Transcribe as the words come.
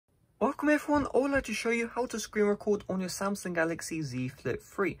Welcome everyone, I would like to show you how to screen record on your Samsung Galaxy Z Flip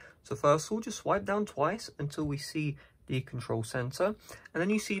 3. So first we'll just swipe down twice until we see the control center, and then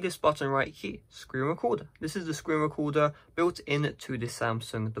you see this button right here, screen recorder. This is the screen recorder built into the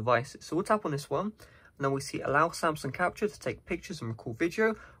Samsung devices. So we'll tap on this one, and then we see allow Samsung Capture to take pictures and record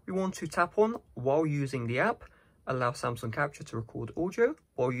video. We want to tap on while using the app, allow Samsung Capture to record audio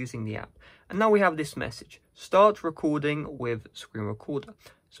while using the app. And now we have this message, start recording with screen recorder.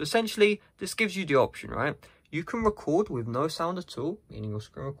 So essentially, this gives you the option, right? You can record with no sound at all, meaning your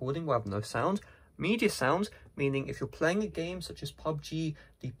screen recording will have no sound. Media sound, meaning if you're playing a game such as PUBG,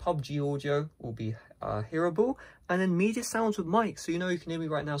 the PUBG audio will be hearable. And then media sounds with mic, so you know you can hear me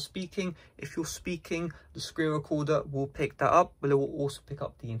right now speaking. If you're speaking, the screen recorder will pick that up, but it will also pick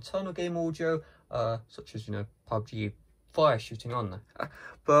up the internal game audio, such as, you know, PUBG fire shooting on there.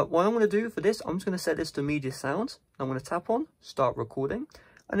 But what I'm going to do for this, I'm just going to set this to media sounds. I'm going to tap on start recording.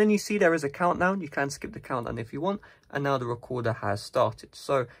 And then you see there is a countdown. You can skip the countdown if you want. And now the recorder has started.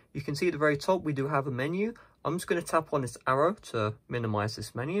 So you can see at the very top, we do have a menu. I'm just going to tap on this arrow to minimize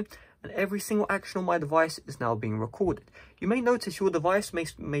this menu. And every single action on my device is now being recorded. You may notice your device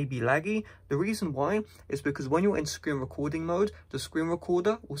may be laggy. The reason why is because when you're in screen recording mode, the screen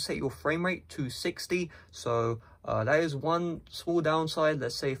recorder will set your frame rate to 60. So that is one small downside.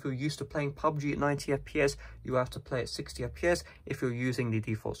 Let's say if you're used to playing PUBG at 90 FPS, you have to play at 60 FPS if you're using the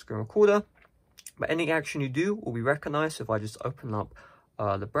default screen recorder. But any action you do will be recognized. So if I just open up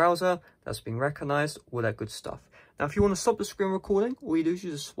the browser, that's being recognized, all that good stuff. Now, if you want to stop the screen recording, all you do is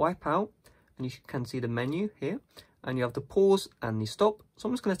you just swipe out and you can see the menu here, and you have the pause and the stop. So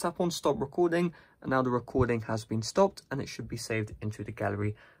I'm just going to tap on stop recording, and now the recording has been stopped and it should be saved into the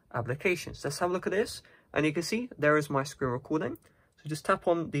gallery applications. Let's have a look at this, and you can see there is my screen recording. So just tap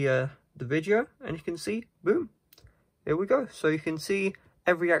on the video and you can see, boom, here we go. So you can see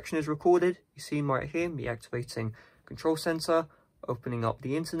every action is recorded. You see right here, me activating control center, opening up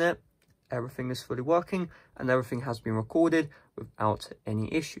the internet, everything is fully working and everything has been recorded without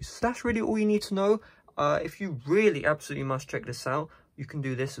any issues. So that's really all you need to know. If you really absolutely must check this out, you can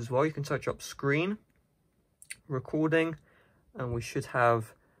do this as well. You can search up screen recording and we should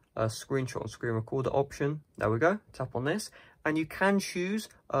have a screenshot and screen recorder option. There we go, tap on this. And you can choose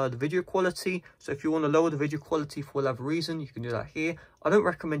the video quality. So if you want to lower the video quality for whatever reason, you can do that here. I don't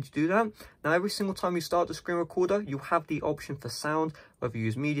recommend you do that. Now, every single time you start the screen recorder, you have the option for sound, whether you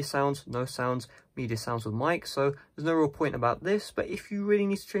use media sounds, no sounds, media sounds with mic. So there's no real point about this. But if you really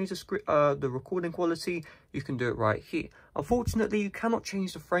need to change the recording quality, you can do it right here. Unfortunately, you cannot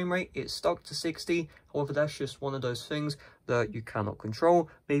change the frame rate. It's stuck to 60. However, that's just one of those things that you cannot control.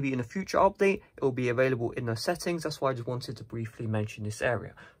 Maybe in a future update, it will be available in those settings. That's why I just wanted to briefly mention this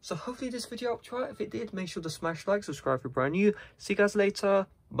area. So hopefully this video helped you out. If it did, make sure to smash like, subscribe if you're brand new. See you guys later.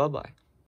 Bye bye.